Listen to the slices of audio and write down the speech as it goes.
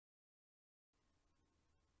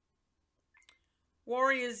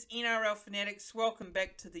Warriors, NRL Fanatics, welcome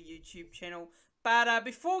back to the YouTube channel. But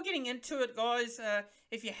before getting into it, guys,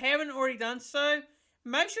 if you haven't already done so,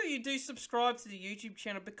 make sure you do subscribe to the YouTube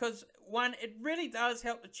channel because, one, it really does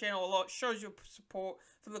help the channel a lot, shows your support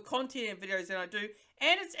for the content and videos that I do,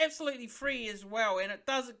 and it's absolutely free as well, and it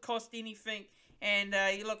doesn't cost anything, and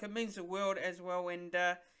look, it means the world as well, and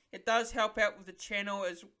it does help out with the channel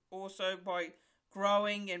as also by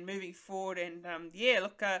growing and moving forward, and yeah,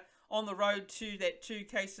 look, on the road to that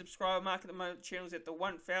 2K subscriber mark at the moment. The channel's at the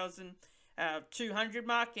 1,200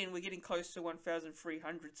 mark, and we're getting close to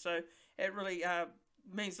 1,300. So it really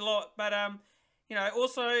means a lot. But you know,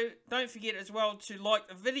 also don't forget as well to like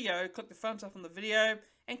the video, click the thumbs up on the video,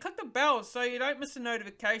 and click the bell so you don't miss a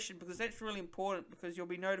notification, because that's really important, because you'll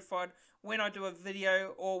be notified when I do a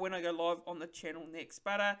video or when I go live on the channel next.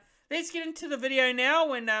 But let's get into the video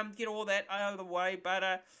now and get all that out of the way.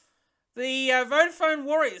 But the Vodafone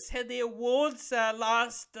Warriors had their awards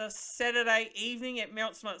last Saturday evening at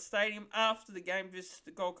Mount Smart Stadium after the game versus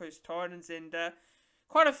the Gold Coast Titans, and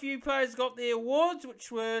quite a few players got their awards,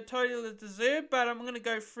 which were totally deserved, but I'm going to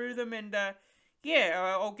go through them and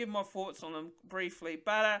yeah, I'll give my thoughts on them briefly.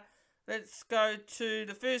 But let's go to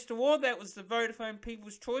the first award. That was the Vodafone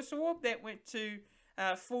People's Choice Award. That went to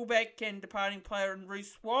fullback and departing player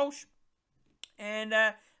Reece Walsh, and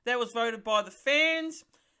that was voted by the fans.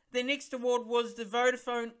 The next award was the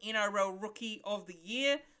Vodafone NRL Rookie of the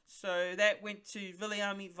Year. So that went to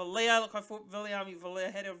Viliami Valea. Look, I thought Viliami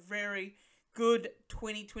Valea had a very good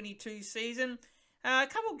 2022 season. A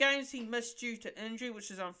couple of games he missed due to injury,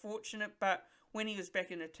 which is unfortunate. But when he was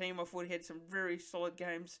back in the team, I thought he had some very solid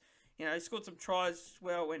games. You know, he scored some tries as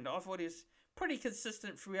well, and I thought he was pretty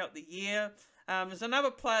consistent throughout the year. There's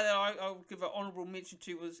another player that I would give an honourable mention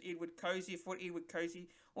to was Edward Cozy. I thought Edward Cozy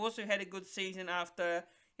also had a good season after,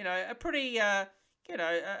 you know, a pretty, you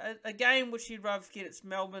know, a game which you'd rather forget. It's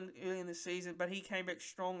Melbourne early in the season, but he came back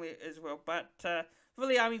strongly as well. But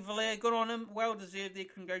Viliami Valea, good on him, well deserved there.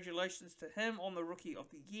 Congratulations to him on the Rookie of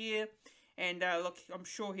the Year. And look, I'm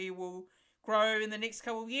sure he will grow in the next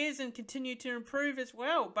couple of years and continue to improve as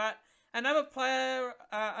well. But another player,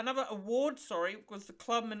 another award, sorry, was the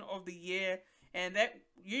Clubman of the Year, and that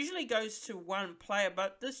usually goes to one player,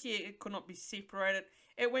 but this year it could not be separated.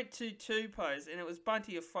 It went to two players, and it was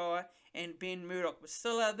Bunty Afoa and Ben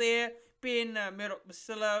Murdoch-Masila there. Ben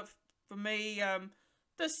Murdoch-Masila, for me,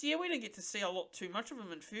 this year we didn't get to see a lot too much of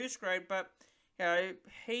him in first grade, but you know,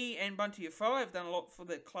 he and Bunty Afoa have done a lot for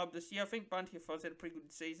the club this year. I think Bunty Afoa's had a pretty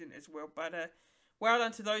good season as well, but well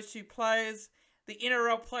done to those two players. The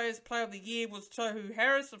NRL Player of the Year was Tohu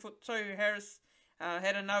Harris. I thought Tohu Harris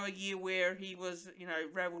had another year where he was, you know,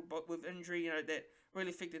 ravelled with injury, you know, that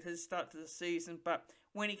really affected his start to the season. But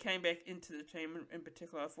when he came back into the team in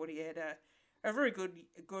particular, I thought he had a very good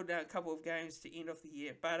couple of games to end off the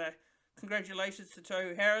year. But congratulations to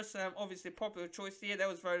Tohu Harris. Obviously a popular choice there. That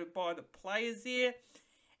was voted by the players there.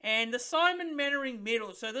 And the Simon Mannering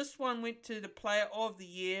Medal. So this one went to the Player of the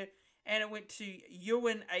Year, and it went to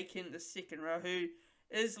Euan Aitken, the second row, who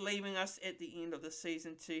is leaving us at the end of the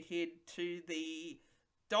season to head to the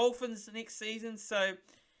Dolphins next season. So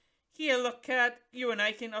yeah, look at Euan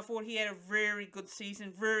Aitken. I thought he had a very good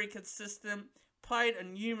season, very consistent, played a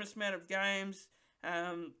numerous amount of games.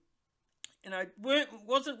 You know,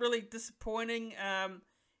 wasn't really disappointing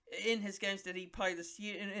in his games that he played this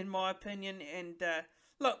year, in my opinion. And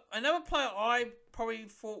look, another player I probably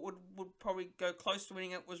thought would probably go close to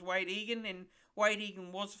winning it was Wade Egan, and Wade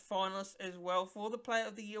Egan was a finalist as well for the Player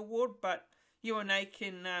of the Year award. But Euan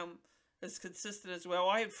Aitken is consistent as well.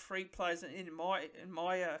 I had three players in my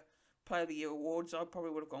Player of the Year awards. I probably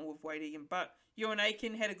would have gone with Wade Egan, but Euan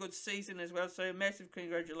Aitken had a good season as well, so massive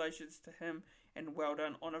congratulations to him, and well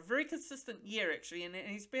done on a very consistent year actually, and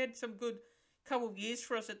he's had some good couple of years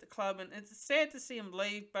for us at the club, and it's sad to see him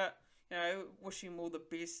leave, but you know, wish him all the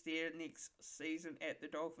best there next season at the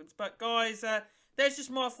Dolphins. But guys, that's just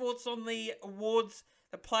my thoughts on the awards,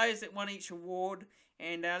 the players that won each award,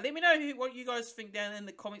 and let me know what you guys think down in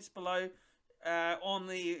the comments below on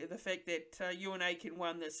the fact that Euan Aitken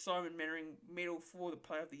won the Simon Mannering Medal for the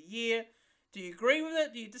Player of the Year. Do you agree with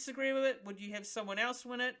it? Do you disagree with it? Would you have someone else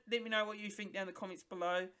win it? Let me know what you think down in the comments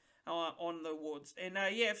below on the awards. And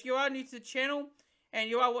yeah, if you are new to the channel and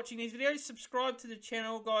you are watching these videos, subscribe to the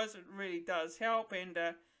channel, guys. It really does help, and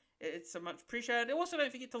it's so much appreciated. Also,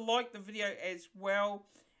 don't forget to like the video as well,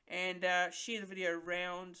 and share the video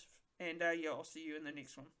around. And yeah, I'll see you in the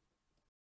next one.